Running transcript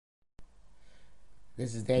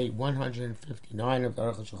This is day 159 of the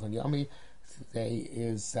Aruch Shulchan Yomi. Today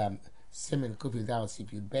is Siman Kuf Yudal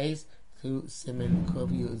Sif Yud Beis to Siman Kuf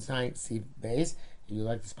Yud Zayin Sif Beis. If you'd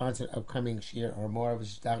like to sponsor an upcoming shir or more of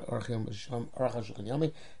Aruch Shulchan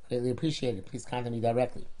Yomi, greatly appreciate it. Please contact me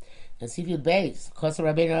directly. And Sif Yud Beis, Kosa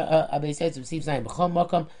Rabbeinu Abei says of Sif Zayin B'chol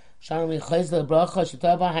Mokom. So when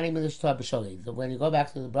you go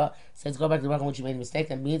back to the bracha, says go back to the bracha when you made a mistake.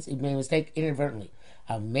 That means you made a mistake inadvertently.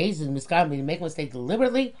 Amazing misguided meaning make a mistake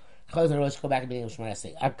deliberately. Go back and be able to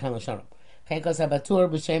say Akkan Lasharim.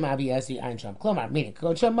 Meaning,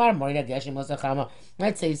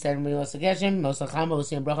 let's say you said but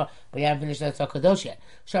you haven't finished that Kadosh yet.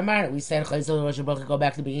 We said go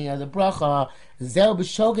back to the beginning of the bracha.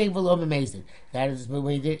 That is when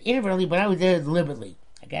we did it inadvertently, but now we did it deliberately.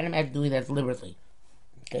 I can't imagine doing that deliberately.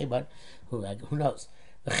 Okay, but who knows?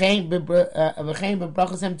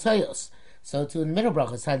 So to the middle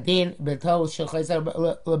brachas, hadin beto shechayzer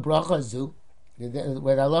lebracha zu,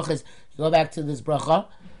 where the halach is, you go back to this bracha,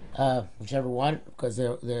 whichever one, because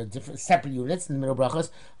they're different, separate units in the middle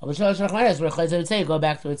brachas. Where chayzer would say, you go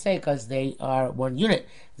back to it say, because they are one unit.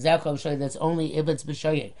 That's only if it's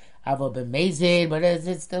b'shoyeg. Avo b'mezid, but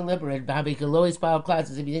it's deliberate. B'habi kaloi spal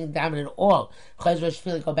classes. If you didn't daven at all, chayzer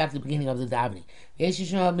should go back to the beginning of the davening.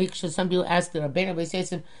 Some people ask the Rabbeinu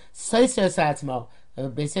Beisesim Soiser Satzmo.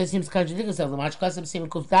 Beisesim seems to contradict himself. The Machkasim Sim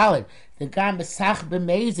Kuf Daled. The guy Mesach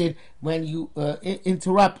b'mezid when you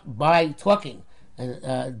interrupt by talking.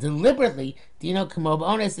 Deliberately, Kamo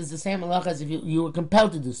B'ones is the same halacha as if you were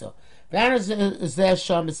compelled to do so. Is there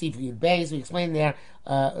Shom Mesif Yud Beis? We explained there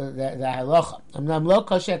the halacha. I'm lo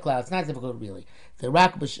kosher klal. It's not difficult really. The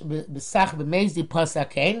rak b'sach b'mezid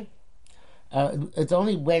pasakein. It's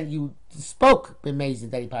only when you spoke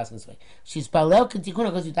b'mezid that he passed this way. She's palel k'tikuna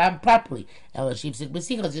because you daven properly. Ela shivsik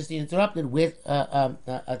b'sicha just interrupted with a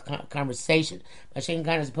conversation. Mashen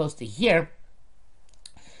kind of supposed to hear.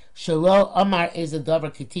 Shalo Amar is a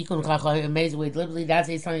davar kitikun chachamim amazing way deliberately. That's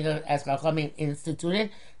something as chachamim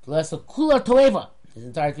instituted. Less a kula toeva. His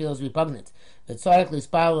entire field is repugnant. The tzarich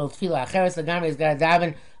lispal tefillah acheres lagamri is got to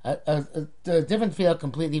daven a different field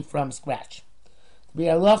completely from scratch. The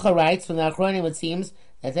halacha writes from the Achronim it seems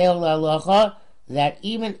that they hold halacha that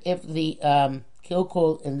even if the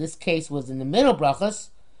kilkul in this case was in the middle brachas,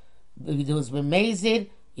 if it was b'mezid,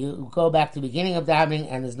 you go back to the beginning of davening,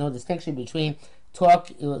 and there's no distinction between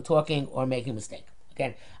talking or making a mistake.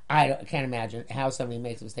 Again, I can't imagine how somebody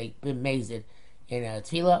makes a mistake b'mezid in a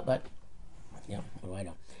tefillah, but what do I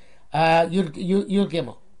know? Yud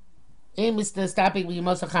Gimel. Mr. Stopping with your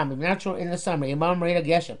Mosacham. Not sure in the summer. Imam Rita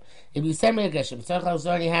Geshem. If you send me a Geshem,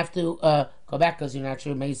 you have to go back because you're not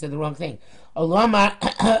sure. Maybe you said the wrong thing. Olamar.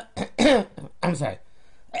 I'm sorry.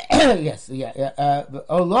 Yes, yeah.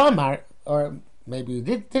 Olamar, or maybe you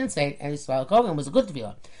didn't say it, and Yisrael Kogan was a good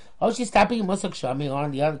tefillah. She's stopping Musach Shami, or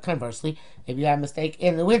on the other, conversely, if you have a mistake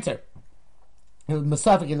in the winter.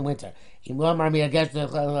 Masafik in the winter. If you're not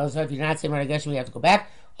saying Maragesh, we have to go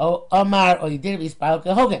back. Omar, or you did it, Yisrael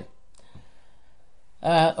Kogan.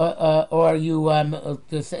 Or you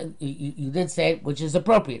did say it, which is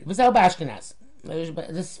appropriate. V'zeh b'Ashkenaz.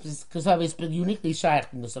 This is because obviously uniquely shaykh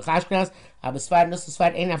in Nusach Ashkenaz. Abasfad Nusach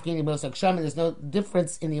Sfad ain't after the Mosach Shami. There's no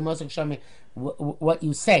difference in the Mosach Shami what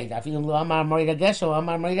you say. After lo Amar Marida Gesho,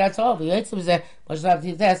 Amar Marida Tov. The Yitzim is that much of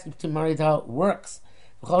the test to Marida works.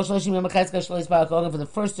 For the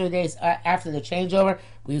first 30 days after the changeover,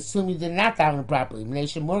 we assume you did not daven properly.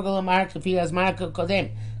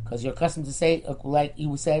 Because you're accustomed to say, like you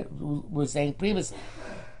were saying previously.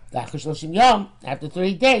 After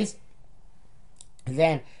 30 days,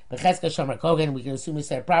 then we can assume you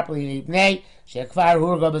said it properly.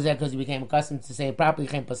 Because you became accustomed to say it properly.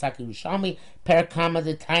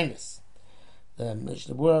 The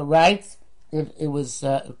Mishnah writes, if it was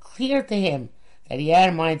clear to him that he had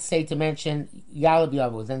in mind, say, to mention Yalab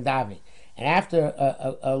Yavu, then davening. And after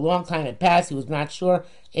a long time had passed, he was not sure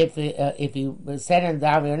if he said it in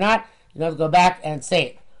davening or not. You have to go back and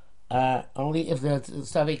say it. Only if the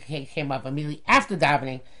subject came up immediately after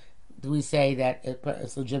davening do we say that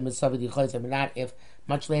it's legitimate subject yichayzim, but not if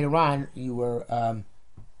much later on you were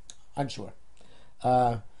unsure.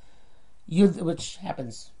 Which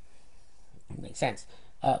happens, makes sense,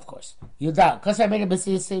 of course. Yudal, because I made a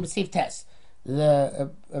b'sif test.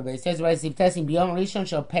 The it says right, b'sif testing beyond Rishon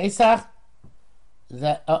shel Pesach.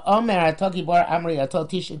 The Omer Atoki Bar Amri Atol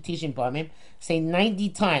Tishim Pamim say 90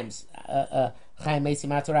 times. Chaim Meisi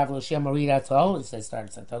Matarav L'Shem Marida Atol. It says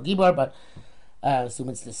starts Atol Gibor, but assume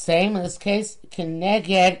it's the same in this case.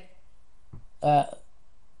 Keneged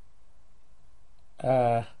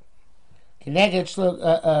Keneged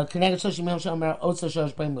Shloshim Yom Shomer Otsa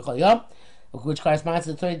Shlosh Payim B'Chol Yom. which corresponds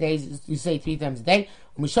to 30 days, you say 3 times a day.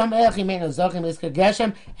 And then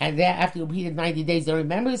after you repeated 90 days, they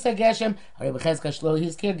remember you said Geshem.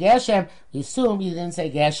 We assume you didn't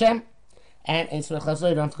say Geshem, and you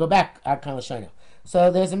don't have to go back.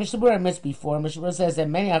 So there's a Mishnah Berurah missed before. Mishnah Berurah says that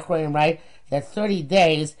many Achronim write that 30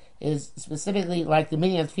 days is specifically like the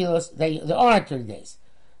minyan of Tfilos. There aren't 30 days.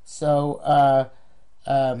 So,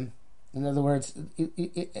 in other words,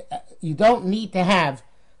 you don't need to have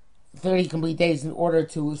 30 complete days in order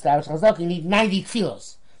to establish Chazak. You need 90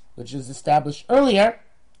 Tfilos, which is established earlier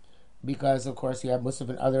because, of course, you have Musaf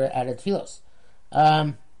and other added Tfilos.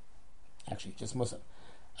 Actually, just Musaf.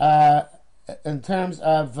 In terms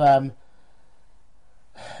of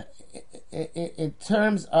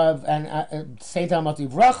Saint Talmud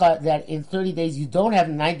Vracha, that in 30 days you don't have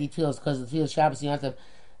 90 tefillos because of the tefillah Shabbos Yontif,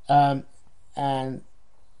 and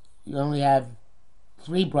you only have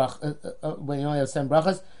 3 brachas. When you only have 7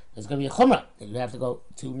 brachas, there's going to be a chumrah that you have to go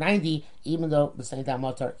to 90, even though the Saint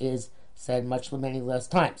Talmud is said many less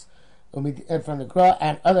times. From the Gra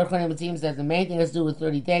and other Chonim, it seems that the main thing has to do with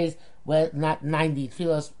 30 days, not 90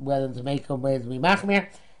 tefillos, whether to make them, whether to be machmir,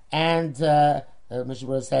 and Mishnah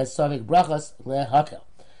Berurah says Sovik brachas lehakel.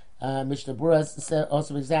 Mishnah Berurah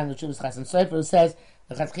also examines the Chuvas Chasam Sofer, who says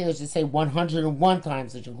the Chatzchila should say 101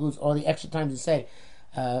 times, which includes all the extra times you say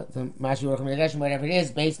the Mashi Ruchim Yagashim, whatever it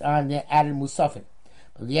is, based on the added Musafin.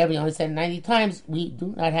 But the we only said 90 times. We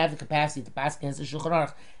do not have the capacity to pass against the Shulchan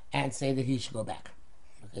Aruch and say that he should go back.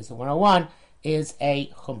 Okay, so 101 is a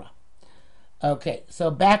chumrah. Okay,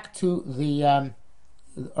 so back to the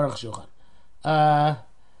Aruch Shulchan.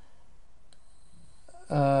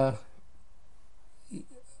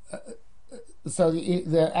 So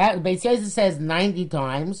the Beis Yosef says 90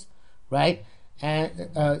 times, right? And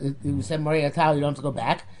you said Maria Tal, you don't have to go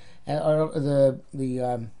back. Or the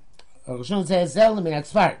Aruch Shulchan says Zel Minhag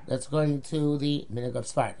Sfard. That's according to the Minhag of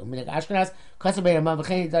Sfard. Minhag Ashkenaz Kasser Beir Mam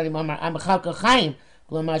V'Chein Dali Mamar Am B'Chalka Chaim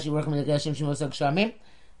Lo Mashi Ruch Minhag Hashem Shemosag Shamim.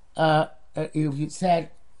 If you said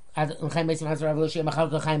that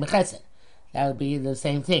would be the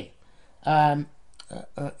same thing.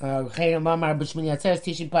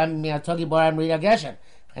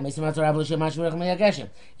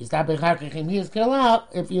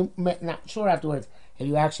 If you're not sure afterwards if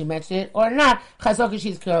you actually mentioned it or not,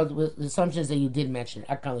 she's curled with the assumptions that you did mention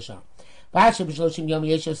it.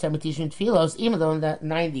 Even though in that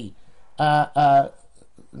 90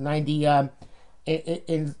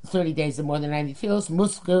 in 30 days and more than 90 filos,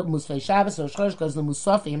 Musfei Shabbos or Shosh, because the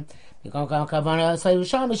Musafim, the Kavana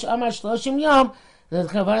Sayusham, Amar Shloshim Yom, the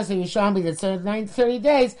Kavana Sayusham, that said 30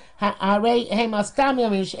 days,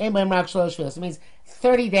 it means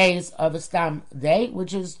 30 days of a Stam day,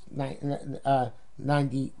 which is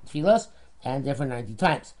 90 filos, and therefore 90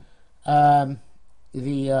 times.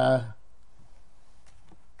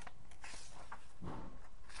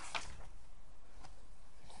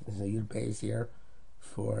 There's a Yud base here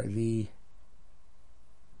for the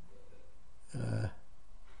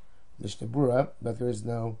Mishnah Berurah, but there is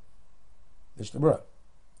no Mishnah Berurah.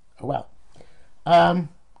 Oh well.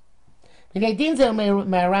 This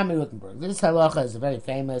halacha is very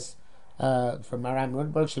famous from Maram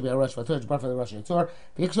Rutenberg. Should be a Rosh Vatur, brought for the Rosh Vatur.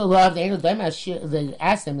 They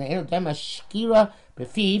asked him, Shkira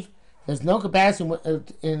Befiv. There's no comparison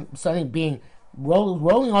in something being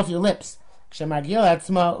rolling off your lips. When you're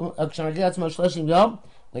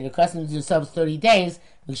accustomed to yourself 30 days,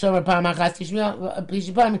 to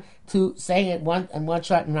saying it one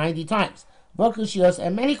shot 90 times.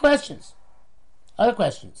 And many questions. Other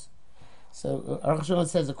questions. So Aruch Shulchan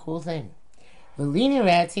says a cool thing. The linear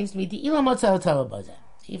ad seems to be the Ilam Motzal.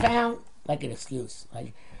 He found like an excuse,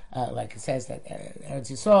 like it says that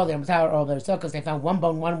Eretz Yisrael, the Tower, all their because they found one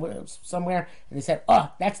bone somewhere, and they said,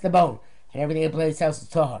 "Oh, that's the bone," and everything in place else is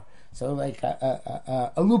tahor. So like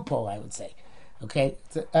a loophole, I would say. Okay,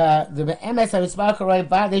 the MS I was speaking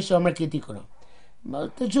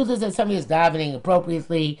the truth is that somebody is davening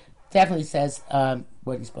appropriately. Definitely says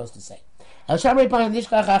what he's supposed to say. But many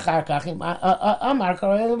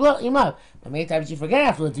times you forget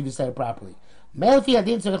afterwards if you said it properly. So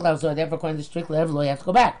therefore, according to strict level, you have to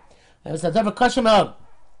go back. This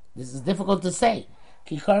is difficult to say.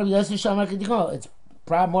 It's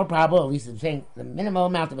more probable, at least I'm saying the minimal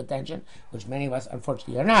amount of attention, which many of us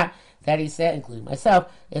unfortunately are not, that he said, including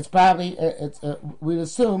myself, it's probably, we should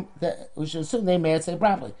assume they may have said it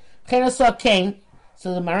properly. So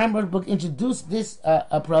the Maram book introduced this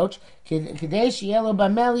approach. Then they'll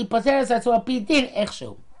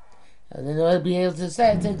be able to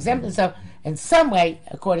say, to exempt himself in some way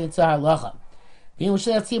according to halacha. You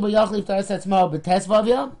can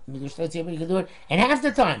do it in half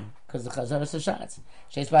the time. because the chazara is a shots.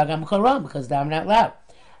 Sheis ba'agam koram, because daven out loud.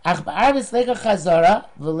 Ach ba'arvis leka chazara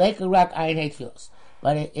v'leka rak ayin heit filos.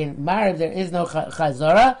 But in Mariv there is no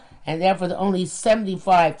chazara, and therefore there are only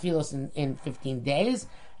 75 filos in 15 days,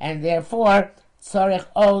 and therefore tzarech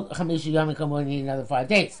od chamisha yom kamon need another 5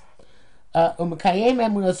 days. Umekayem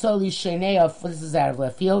emunasoli shenei afar. This is out of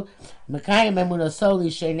left field. Umekayem emunasoli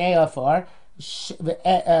shenei afar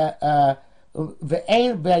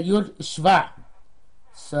ve'ein be'yud shva.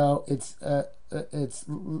 So it's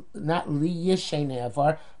not li yishenei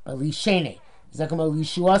afar, but li shenei. Zakamo li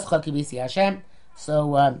shuas chakibisi Hashem.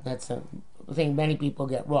 So that's a thing many people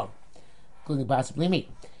get wrong, including possibly me.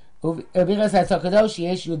 Because HaTakadosh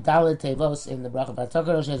yesh yud dalet tevos in the bracha of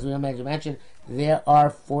HaTakadosh, as we mentioned, there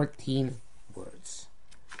are 14 words.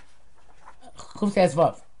 Kuf Tes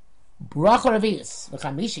Vav. Bracha Revius,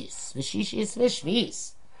 v'chamishis, v'shishis,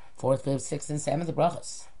 v'shviis. 4th, 5th, 6th, and 7th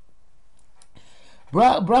brachas.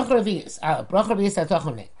 Bracha Revius. Bracha Revius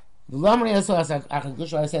HaTachonei. V'lomri also as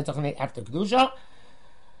HaKedusha, I said HaTachonei after Kedusha.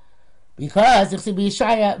 Because if be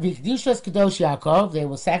Yeshaya v'Kedushas Kadosh Yaakov, they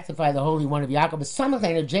will sanctify the Holy One of Yaakov. But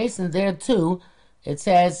something adjacent there too, it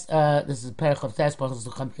says, this is Perich of Tes, Pachos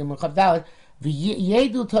L'Chamkim L'Chavdalet,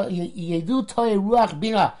 v'yedu toy ruach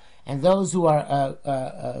bina, and those who are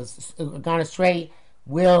gone astray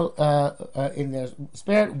will, in their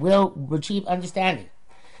spirit, will achieve understanding.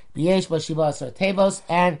 B'yesh b'shiva asar tevos,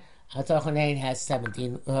 and HaTachonei has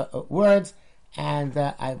 17 words. And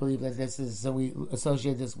I believe that this is, so we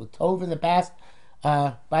associate this with Tov in the past.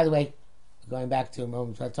 By the way, going back to a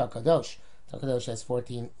moment, Takadosh has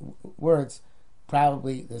 14 words.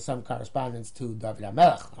 Probably there's some correspondence to David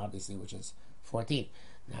HaMelech, obviously, which is 14,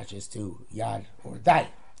 not just to Yad or Dai.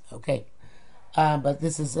 Okay. But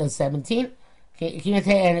this is 17. And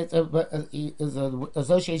it's the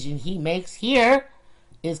association he makes here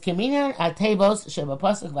is Keminyan Atevos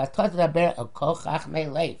Shebapasuk Vatot Daber Akol Chachmei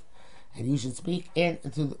Leiv. And you should speak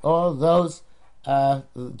to all those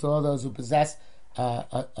who possess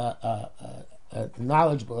a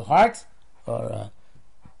knowledgeable heart, or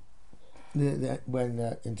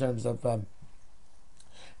when in terms of Melechus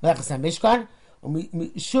HaMishkan,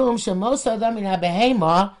 Shum Shemos Adam in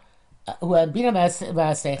Abehema who have been about,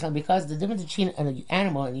 because the difference between an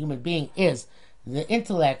animal and a human being is the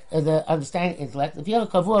intellect, the understanding intellect. If you have a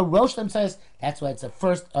kavua, Rosh themselves, that's why it's the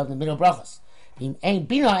first of the middle brachas. Ain't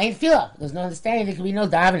bina, ain't fila. There's no understanding. There can be no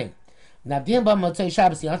davening.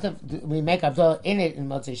 We make Abdullah in it in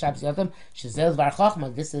Motzei Shabbos Yotam. Shazel Var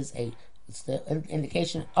Chochma. This is the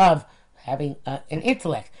indication of having an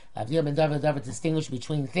intellect. Abdullah ben David distinguish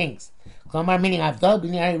between things. Klomar meaning Abdullah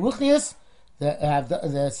ben Ruchnius,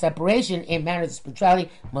 the separation in matters of spirituality.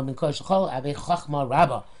 Mamin Kol Shechol Avei Chochma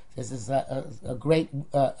Rabba. This is a great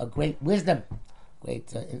wisdom,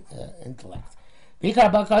 great intellect. And the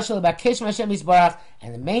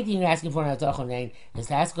main thing you're asking for in HaTachonei is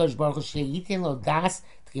to ask Kodesh Baruch Hu Sheyitin Lo Das,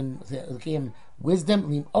 to give him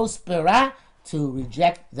wisdom, Lim Ospera, to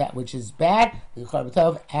reject that which is bad,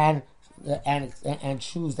 and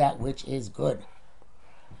choose that which is good.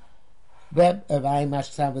 Base.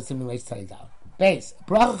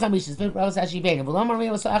 Bracha Chamish, fifth bracha Hashibein. And V'lo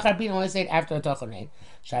Maria was Achar Bina, only say it after HaTachonei.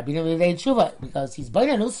 Shabina V'lei Tshuva, because he's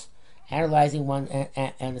Bainanus. Analyzing one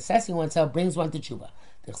and assessing oneself brings one to tshuva.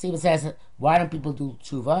 The Chesiva says, why don't people do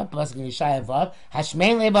tshuva? Plus, Yeshaya Vav,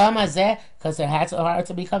 Hashmein Le'ba'am Hazeh, because their hearts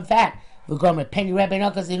to become fat. V'gomer Penny Rebbeinu,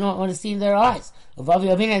 because they don't want to see in their eyes. V'vav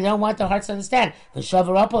Yavina, they don't want their hearts to understand.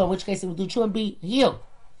 V'shavarapol, in which case they will do tshuva and be healed.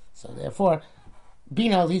 So therefore,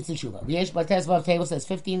 Bina leads to tshuva. V'yesh B'tes Vav table says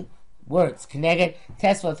 15 words. Keneged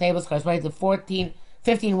Tes Vav tables corresponding to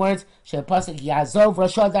 15 words. Shepasuk Yazov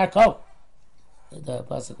Rashad Darko. The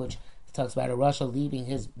pasuk which talks about a Rasha leaving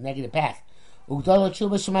his negative path. And the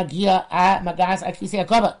tshuva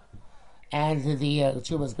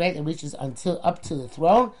is great. It reaches up to the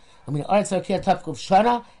throne. I mean, and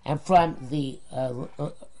from the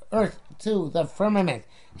earth to the firmament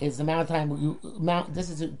is the amount of time this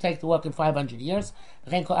is to take the walk in 500 years.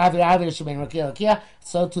 So to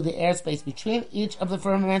the airspace between each of the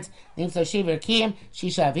firmaments.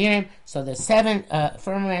 So there's 7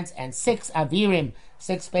 firmaments and 6 avirim,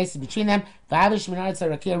 6 spaces between them. And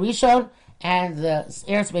the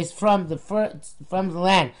airspace from the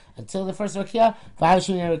land until the first rakia,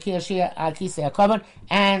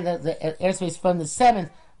 and the airspace from the 7th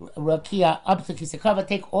rakia up to Kisakava.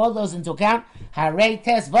 Take all those into account. Harei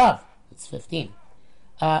Tes Vav. It's 15.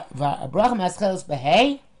 Bracha Mascheles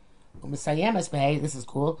Behei, U'Mesayem Behei. This is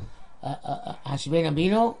cool. Hashibein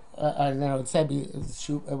Abinu, and then it would say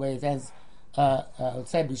where it ends. It would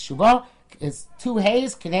say B'Shuvah. It's 2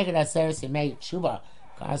 Heys. Keneged Aseres Yemei Tshuva.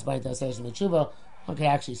 Corresponding to Aseres Yemei Tshuva. One can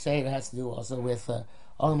actually say it has to do also with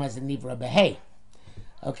Olam as a Nivra Behei.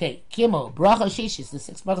 Okay, Kimo, Bracha Shishis, the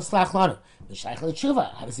sixth bracha Slach Lanu, V'Shaych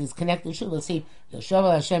L'Tshuva. Obviously, it's connected to Tshuva. Let's see,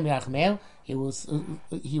 Yoshev Hashem Yachmeu. He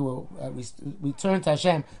will return to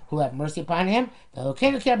Hashem, who will have mercy upon him.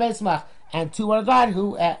 And to our God,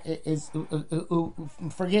 who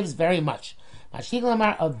forgives very much. Mashik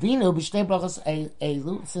Lamar Avinu b'shnei brachos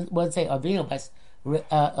elu. Let's say Avinu b'es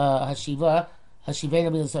Hashiva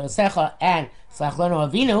Hashivenu b'Yisorasecha and Slach Lanu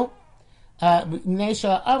Avinu. A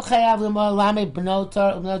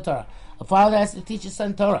father has to teach his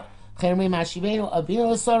son Torah.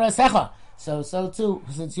 So too,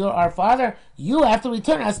 since you're our father, you have to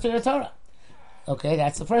return us to your Torah. Okay,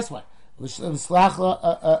 that's the first one. This is to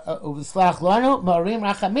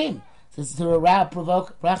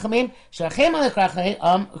provoke rachamim,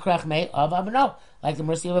 like the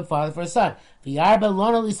mercy of a father for a son.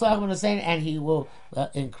 And he will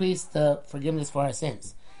increase the forgiveness for our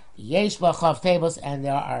sins. And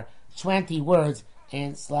there are 20 words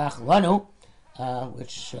in Slach Lanu,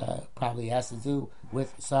 which probably has to do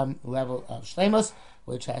with some level of shleimus,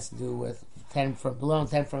 which has to do with 10 from below and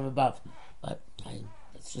 10 from above. But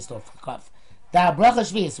it's just off the cuff. Da bracha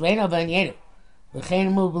shvius reino v'anyenu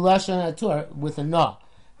v'chein mu b'lashon atur with a no.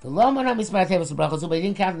 The lo mana mispar tevos brachos, but he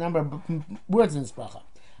didn't count the number of words in this bracha.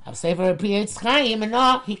 I'll say for a Pietz Chaim, and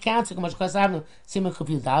no, he counts it because of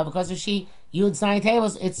she Yud Zayin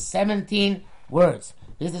tables, it's 17 words.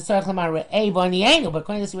 This is the Tzarech Lamar Re'ei V'Anienu, but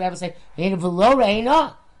according to this we have to say Re'enu V'lo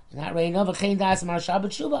Re'eno, not Re'eno V'chein Das Marsha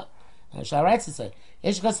B'Tshuva. Marsha writes this way.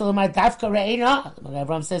 Ish Gosel Lamar Dafka Re'eno.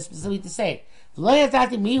 Avraham says specifically to say it. V'lo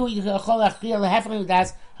Yatati Mihu Yichol Achriya Lehefenu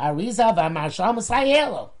Das Hariza V'Marsha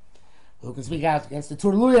M'Sayelo. Who can speak out against the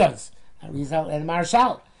Turluyas? Hariza and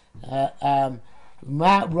Marshal.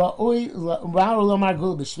 Why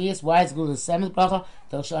is Gul the seventh bracha?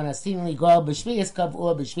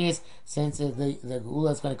 Since the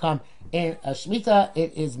Gula is going to come in a Shemitah,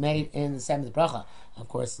 it is made in the seventh bracha. Of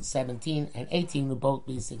course, 17 and 18 will both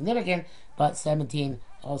be significant, but 17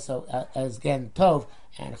 also is again Tov,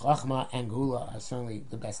 and Chachma and Gula are certainly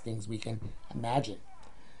the best things we can imagine.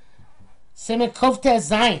 Simek Kofte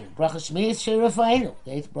Zayin, bracha Shminis Shirifa'enu,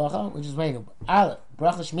 the eighth bracha, which is Reinu. Aleph,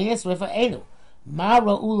 bracha Shminis Rifa'enu. Ma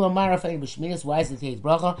ra'ula marafei b'shminis. Why is it the eighth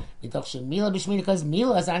bracha? Because Mila is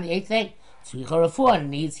on the eighth day. Tzricha refuah, and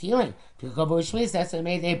needs healing. Because b'shminis, that's the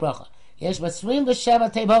eighth day bracha. Yesh basrim v'sheva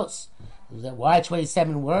tebos. Why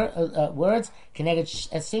 27 words? Connected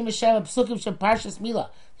asrim v'sheva psukim shem parshas Mila.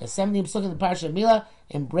 There's 17 psukim in the parsha Mila.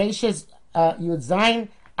 Embraces Yud Zayin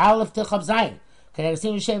Aleph Tichav Zayin. Connected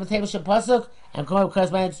asrim v'sheva tebos shem pasuk, and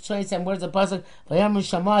corresponding to 27 words of pasuk. V'yam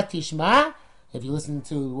shama tishma. If you listen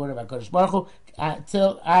to the word of HaKadosh Baruch Hu,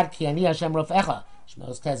 till Ad Ki Ani Hashem Rofecha,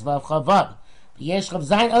 Shmos Tez Vav Chavav. V'yesh Chav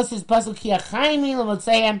Zayin Osis Pasuk Ki Achayim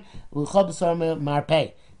L'Motzeim L'Chol B'Sor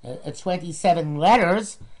Marpei. 27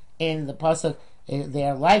 letters in the pasuk. They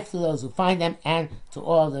are life to those who find them, and to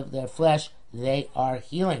all of their flesh they are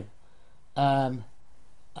healing. Which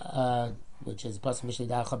is pasuk Mishnah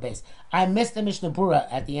Dal Chabes. I missed the Mishnah Bura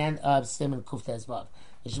at the end of Siman Kuf Tez Vav.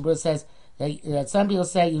 Mishnah Bura says that some people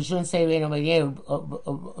say you shouldn't say Reino B'Yenu,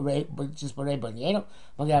 but just B'Rei B'Yenu.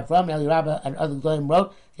 Magen Avraham, Eli Rabba, and other Goyim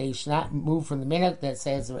wrote that you should not move from the minute that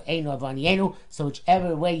says Reino B'Yenu. So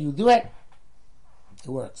whichever way you do it, it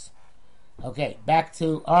works. Okay, back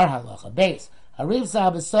to our halacha. Base. Hariv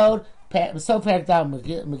Zal B'Sod Perek Dal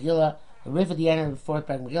Megillah. The riff at the end of the fourth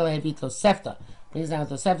parak Megillah Hevi Tosefta. Brings down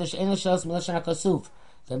Tosefta She'en L'Shos Miloshan HaKosuf.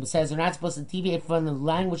 So it says they're not supposed to deviate from the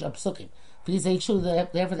language of psukim. Please say true.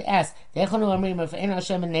 Therefore, they ask, how can we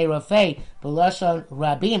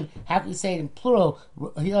say it in plural?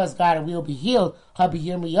 Heal us, God, and we will be healed. And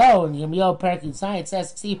Yirmiyahu, Perek Yud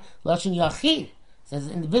says, "See, lashon yachid." Says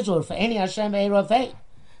individual for any Hashem Eirofei.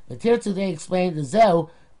 But here today explain the Zeu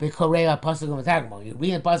b'Korea pasuk u'matagmo. You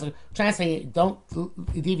read the pasuk, translate. Don't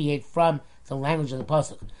deviate from the language of the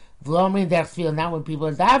pasuk. V'lo derech tefillah. Not when people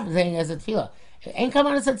are davening as a tefillah. Ain't come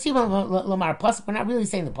on as a tefillah lamar pasuk. We're not really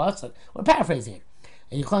saying the pasuk. We're paraphrasing it.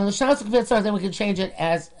 And you call it the then we can change it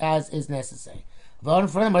as is necessary.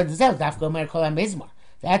 Furthermore, the Zeu dafka mer kol mizmor.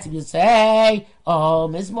 That's if you say a whole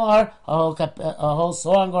mizmor, a whole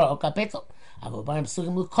song, or a whole kapitel. But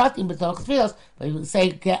you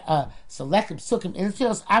say select psukim in the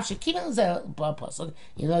fields. After keeping the pasuk,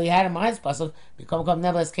 you know you had a mind's pasuk. Become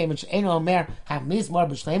nevertheless came and Eno Omer have mizmor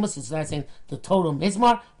b'shleimus. It's not saying the total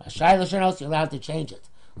mizmor. B'shai l'shenos you're allowed to change it.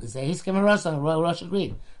 We say he's coming Rosh and Rosh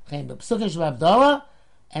agreed. Came the psukim of Abdullah,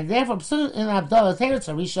 and therefore psukim in Abdullah teretz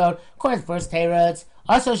are reshowed. According to first teretz,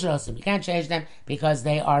 also shenosim. You can't change them because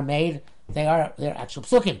they are made. They're actual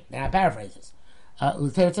psukim. They're not paraphrases.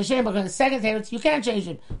 Teretz Hashem, but in the second teretz you can't change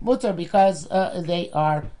them. Mutar because they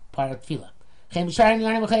are part of tefillah.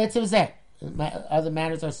 Other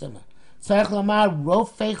matters are similar. Tzarech lamar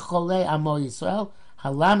rofei cholei amo Yisrael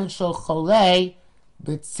halamin shel cholei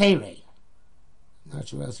b'tzeirei. Not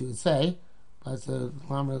sure what else you would say, but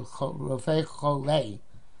rofei cholei.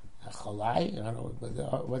 Cholai, I don't know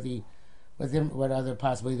what other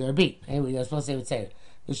possibility there would be. Anyway, you're supposed to say with Seder.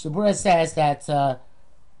 The Shabura says that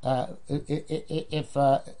if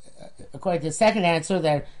according to the second answer,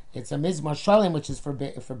 that it's a mizmor shalim which is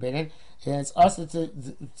forbidden, and it's also to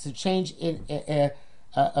change in a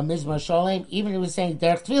mizmor shalim, even if it was saying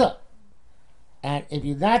derech tefillah. And if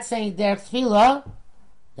you're not saying derech tefillah,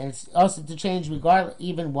 then it's also to change regardless,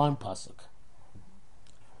 even one pasuk.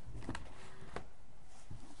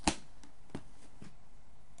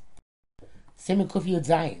 Siman Kuf Yud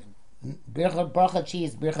Zayin. Bracha Chi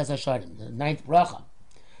is Birchas Hashanim, the ninth bracha.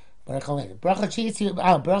 Baruch Aleinu. Bracha Chi is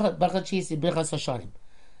Birchas Hashanim.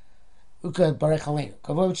 Okay, Baruch Aleinu.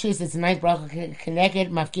 Kavod Chi is the ninth bracha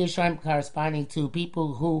connected Mafkir Sharm, corresponding to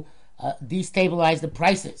people who destabilize the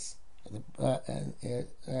prices,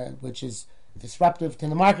 which is disruptive to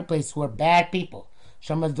the marketplace, who are bad people.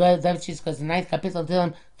 Because the ninth capital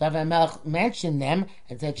Tehillim, David HaMelech mentioned them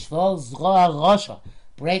and said Shvol Zroa Rosha,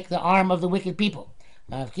 break the arm of the wicked people.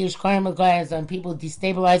 And people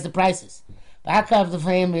destabilize the prices.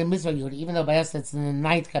 Even though by us that's in the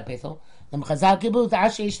ninth capital, Chazal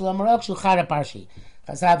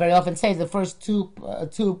very often say the first two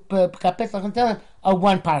capitals can tell him are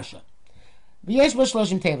one parsha.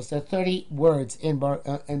 Tables. There are 30 words in Baruch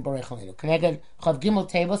Aleinu. Connected Chav Gimel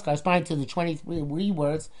tables corresponding to the 23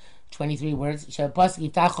 words. 23 words.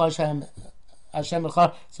 Hashem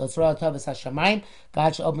Echad, so it's Tzorah Tov Hashemayim.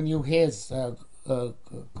 God should open you His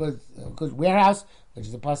good warehouse, which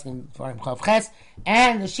is the pasuk in Dvarim Chav Ches,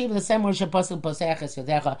 and the Shiva the same word pasuk Poseches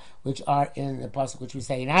Yodecha, which are in the pasuk which we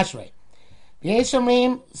say in Ashrei.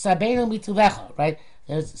 V'yeshomrim Sabenu Mituvecha, right?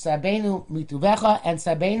 There's Sabenu Mituvecha and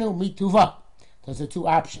Sabenu Mituva. Those are two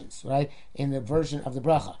options, right? In the version of the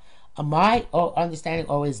bracha. My understanding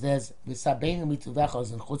always there's the Sabenu Mituvecha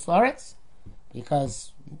is in Chutz La'aretz,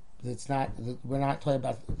 because it's not. We're not talking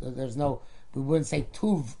about. There's no. We wouldn't say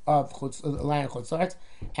tuv of land of Chutz,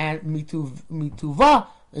 and mituva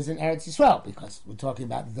is in Eretz Yisrael, because we're talking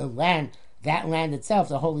about the land, that land itself,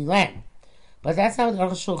 the holy land. But that's not what the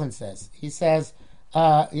Aruch Shulchan says. He says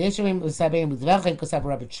Yeshuvim Sabeinu Mituvach Kosav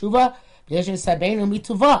Rabbi Tshuva, Yeshuvim Sabeinu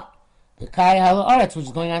Mituva, the Kai Halo Aretz, which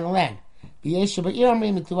is going on the land.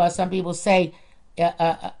 Some people say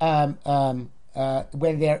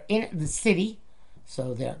when they're in the city.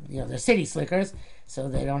 So they're city slickers. So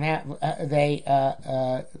they don't have when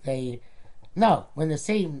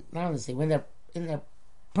they're in their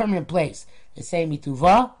permanent place, they say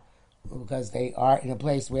mituva because they are in a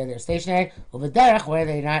place where they're stationary. Or v'derech, where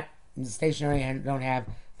they're not stationary and don't have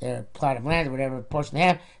their plot of land or whatever portion they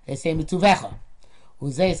have, they say mituvecha.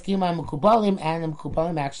 Uzei skima mukubalim, and the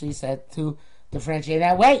mukubalim actually said to differentiate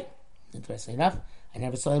that way. Interestingly enough, I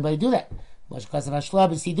never saw anybody do that. Much because of Ashla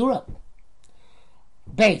b'sidura.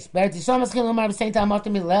 Base. Zion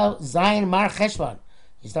Mar Cheshvan.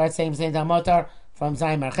 You start saying Saint Motar from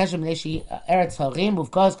Zion Mar Cheshvan. Eretz Harim,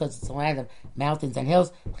 of course, because it's a land of mountains and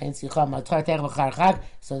hills.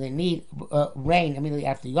 So they need rain immediately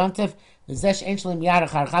after Yontif.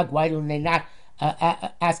 Why do they not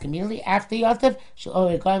ask immediately after Yontif?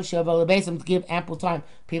 To give ample time.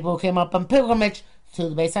 People who came up on pilgrimage to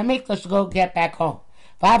the Beis HaMikdash to go get back home.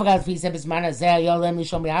 So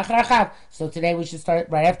today we should start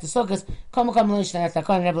right after Sukkot.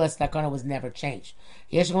 Nevertheless, Takana was never changed.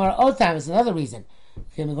 Old time is another reason.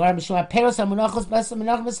 And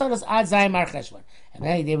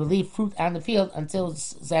then they will leave fruit on the field until the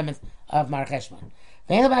 7th of Mar Cheshvan.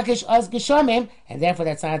 And therefore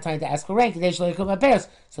that's not a time to ask for rain. So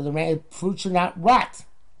the fruit should not rot.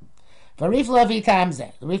 The Rif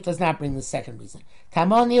does not bring the second reason.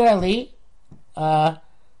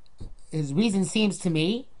 His reason seems to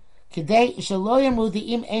me, the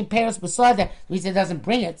reason it doesn't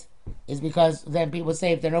bring it is because then people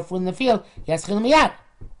say if there's no fruit in the field, which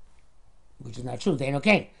is not true. They ain't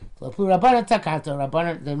okay.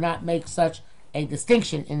 Rabbanan do not make such a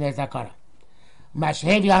distinction in their takana.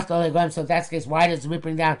 So that's the case. Why does it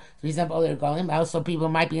bring down the reason of Oler Golim? Also, people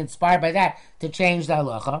might be inspired by that to change the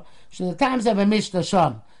halacha. So the times of a Mishnah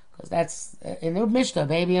Sham, because that's in the Mishnah,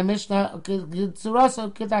 maybe a Mishnah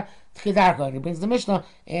Kedarko. It brings the Mishnah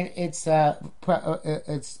in its a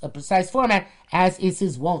precise format as is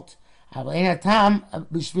his wont. But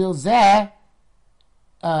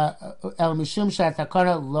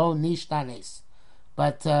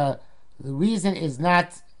the reason is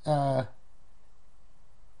not the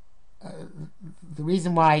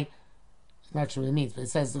reason why. I'm not sure what it means, but it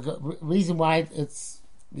says the reason why it's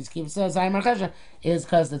is because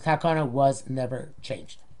the takana was never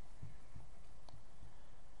changed.